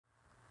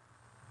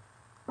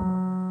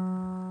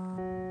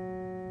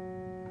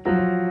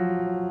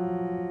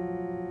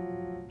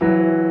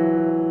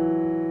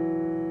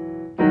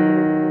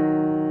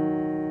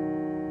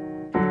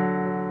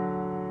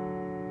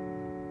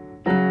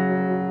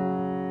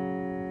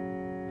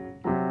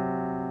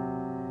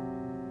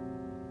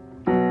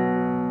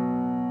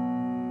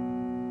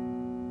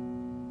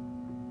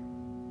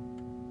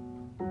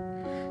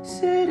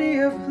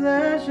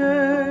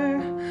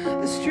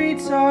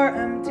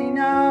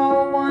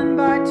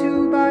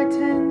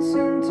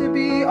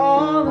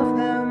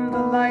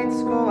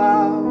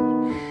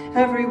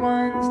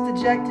Everyone's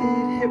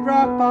dejected, hit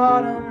rock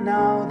bottom.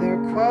 Now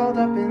they're coiled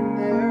up in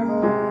their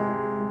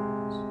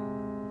homes,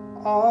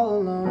 all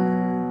alone.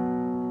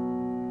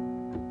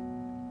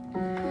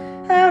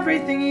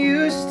 Everything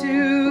used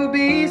to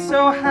be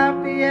so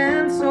happy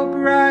and so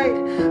bright.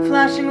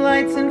 Flashing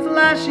lights and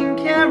flashing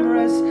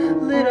cameras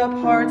lit up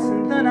hearts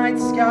in the night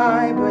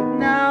sky. But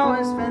now,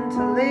 as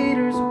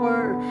ventilators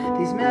whir,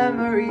 these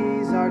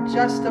memories are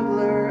just a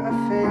blur, a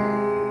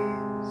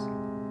phase,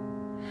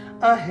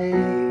 a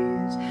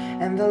haze.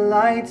 And the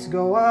lights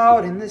go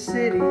out in the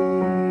city.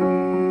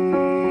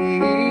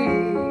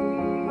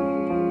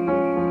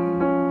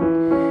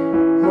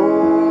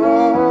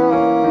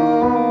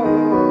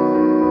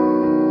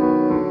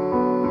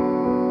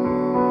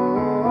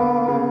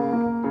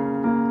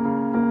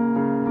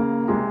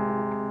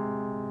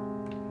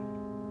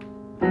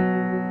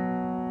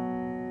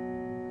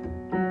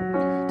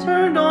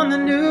 Turned on the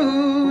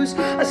news,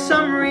 a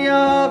summary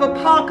of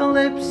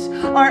apocalypse.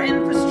 Our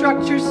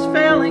infrastructure's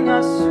failing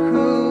us.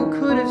 Who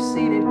could have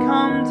seen it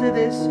come to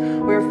this?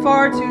 We're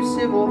far too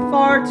civil,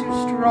 far too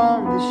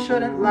strong. This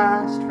shouldn't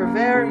last for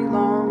very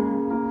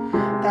long.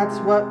 That's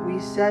what we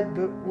said,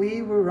 but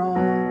we were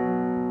wrong.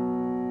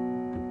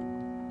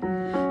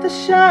 The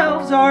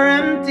shelves are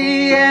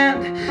empty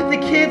and the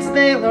kids,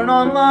 they learn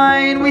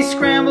online. We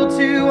scramble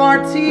to our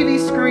TV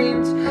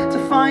screens to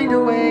find a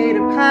way to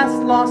pass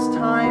lost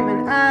time.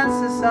 And as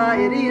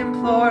society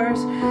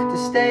implores to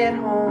stay at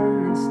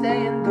home and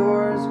stay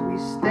indoors, we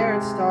stare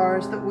at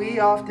stars that we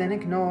often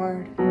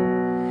ignored,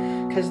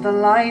 'cause the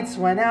lights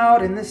went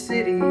out in the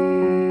city.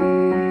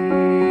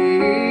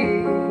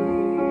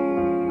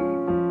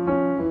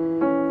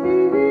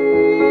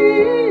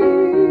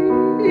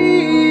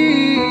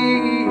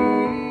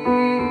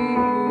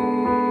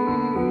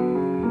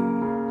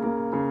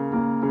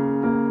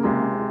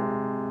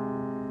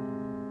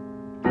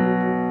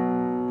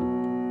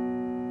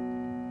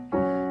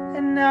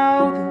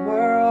 Now the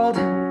world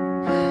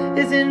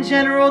is in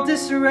general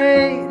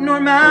disarray.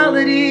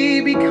 Normality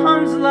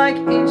becomes like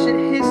ancient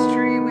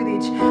history with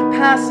each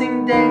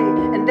passing day.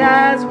 And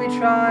as we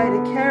try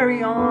to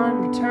carry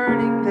on,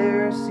 returning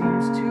there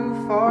seems too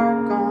far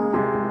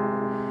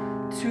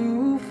gone,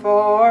 too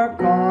far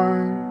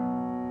gone.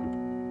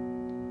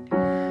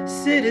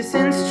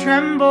 Citizens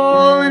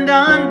tremble and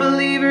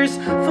unbelievers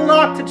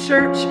flock to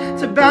church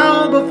to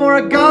bow before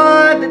a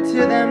God that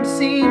to them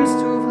seems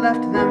to have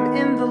left them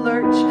in the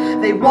lurch.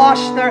 They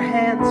wash their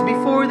hands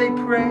before they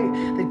pray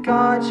that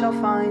God shall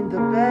find the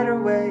better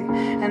way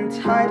and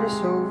tide us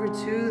over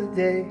to the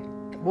day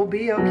that we'll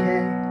be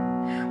okay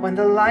when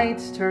the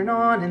lights turn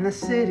on in the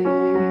city.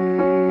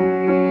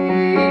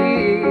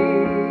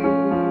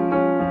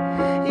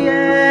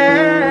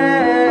 Yeah.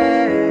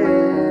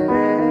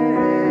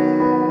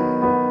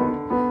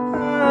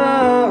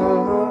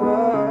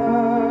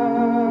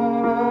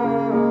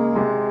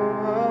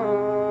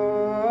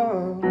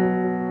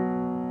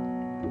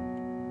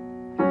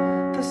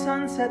 The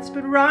sun sets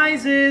but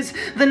rises.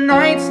 The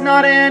night's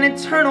not an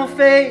eternal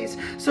phase.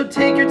 So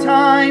take your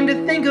time to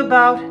think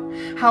about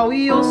how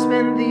you'll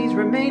spend these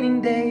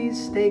remaining days.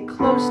 Stay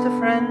close to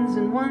friends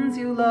and ones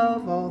you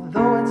love,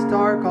 although it's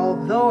dark,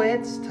 although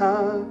it's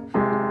tough.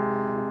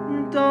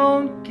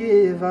 Don't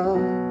give up.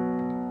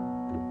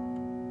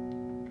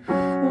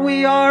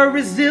 We are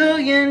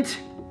resilient.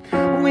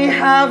 We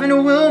have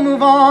and will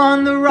move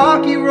on. The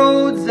rocky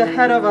roads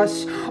ahead of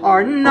us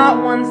are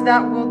not ones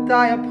that we'll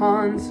die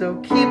upon. So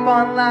keep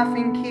on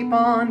laughing, keep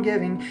on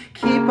giving,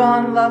 keep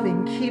on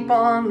loving, keep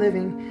on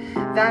living.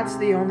 That's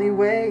the only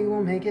way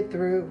we'll make it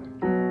through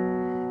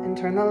and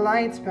turn the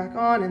lights back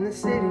on in the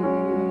city.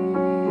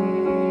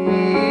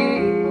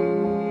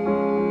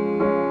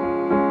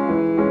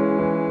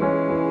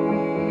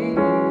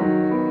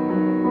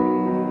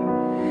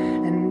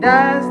 And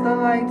as the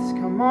lights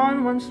come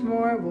on once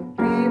more, we'll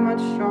be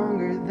much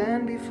stronger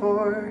than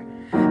before.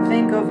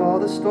 Think of all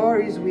the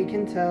stories we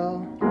can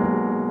tell,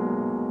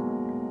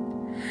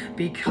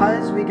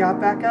 because we got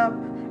back up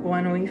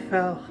when we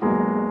fell.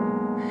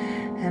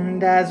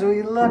 And as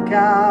we look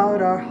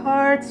out, our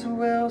hearts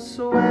will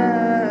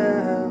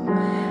swell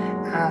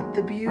at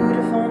the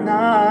beautiful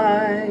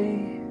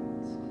night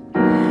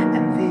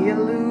and the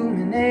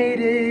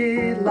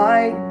illuminated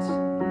light